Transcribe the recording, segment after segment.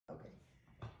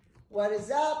What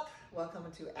is up? Welcome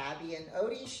to Abby and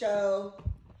Odie show.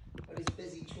 Odie's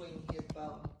busy chewing his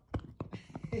bone.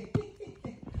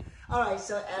 All right,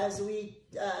 so as we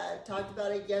talked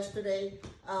about it yesterday,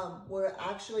 we're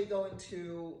actually going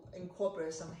to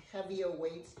incorporate some heavier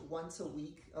weights once a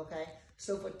week, okay?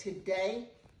 So for today,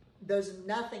 there's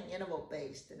nothing interval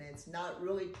based, and it's not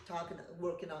really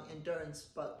working on endurance,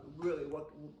 but really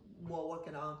more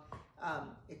working on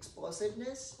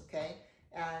explosiveness, okay?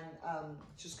 And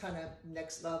just kind of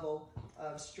next level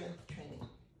of strength training.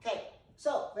 Okay,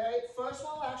 so very first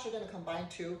one, we're actually going to combine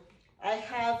two. I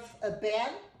have a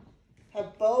band,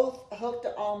 have both hooked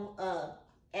on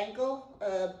ankle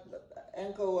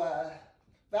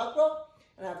Velcro,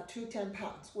 and I have two 10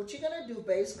 pounds. What you're going to do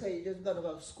basically, you're just going to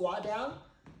go squat down,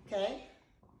 okay?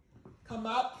 Come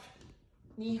up,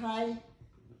 knee high,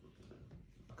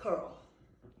 curl.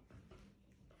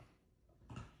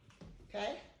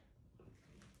 Okay?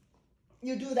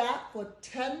 You do that for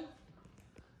 10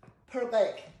 per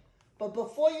leg. But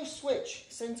before you switch,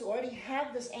 since you already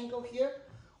have this ankle here,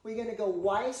 we're gonna go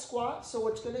Y squat. So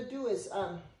what you're gonna do is,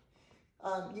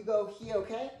 you go here,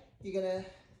 okay? You're gonna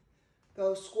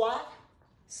go squat,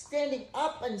 standing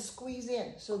up and squeeze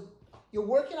in. So you're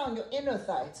working on your inner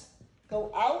thighs.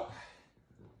 Go out.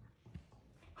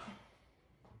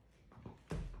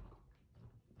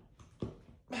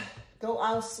 Go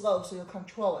out slow so you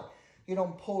control it. You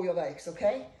don't pull your legs,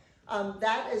 okay?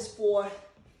 That is for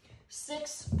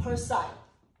 6 per side.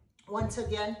 Once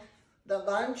again, the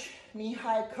lunge,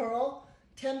 knee-high curl,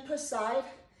 10 per side,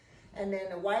 and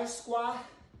then a Y squat,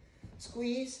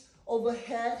 squeeze,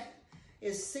 overhead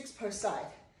is 6 per side.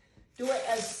 Do it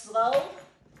as slow,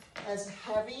 as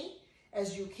heavy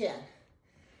as you can.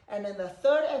 And then the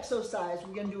third exercise,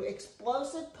 we're gonna do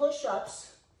explosive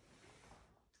push-ups,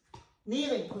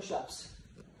 kneeling push-ups.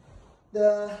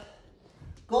 The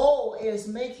goal is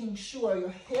making sure your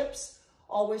hips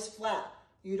always flat.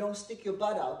 You don't stick your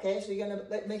butt out, okay? So you're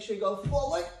gonna make sure you go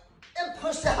forward and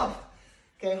push up.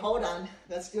 Okay, hold on.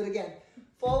 Let's do it again.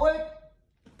 Forward,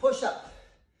 push up.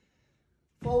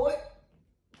 Forward,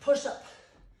 push up.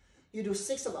 You do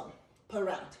 6 of them per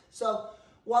round. So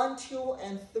 1, 2,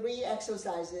 and 3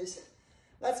 exercises.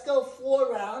 Let's go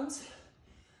 4 rounds.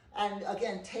 And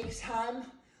again, takes time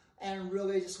and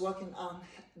really just working on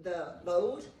the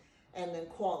load and then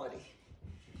quality.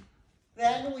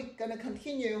 Then we're gonna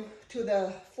continue to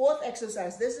the 4th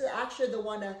exercise. This is actually the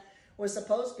one that was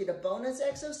supposed to be the bonus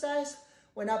exercise.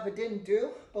 Went up but didn't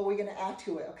do, but we're gonna add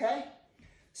to it, okay?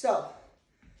 So,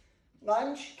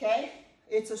 lunge, okay?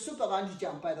 It's a super lunge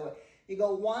jump, by the way. You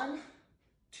go 1,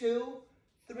 2,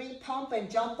 3, pump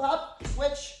and jump up,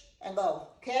 switch and low,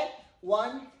 okay?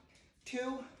 1,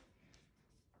 2,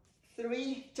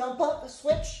 3, jump up,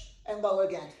 switch, and low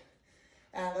again.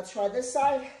 And let's try this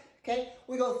side, okay?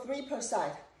 We go 3 per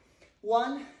side.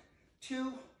 1,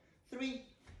 2, 3.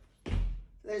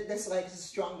 This leg is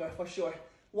stronger for sure.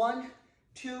 1,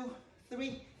 2,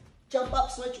 3, jump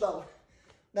up, switch, low.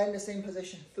 Then the same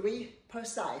position, 3 per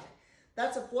side.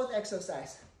 That's a 4th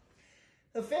exercise.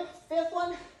 The fifth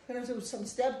one, we're gonna do some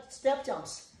step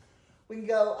jumps. We can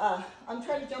go, I'm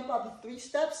trying to jump up 3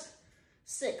 steps,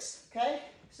 6, okay?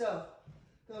 So,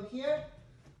 go here,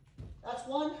 that's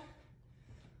 1,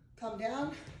 come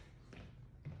down,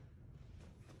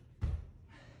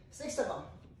 6 of them.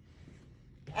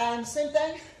 And same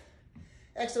thing,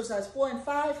 exercise 4 and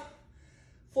 5,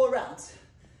 4 rounds.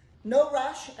 No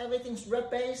rush, everything's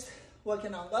rep-based,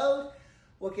 working on load,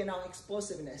 working on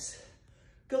explosiveness.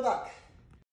 Good luck.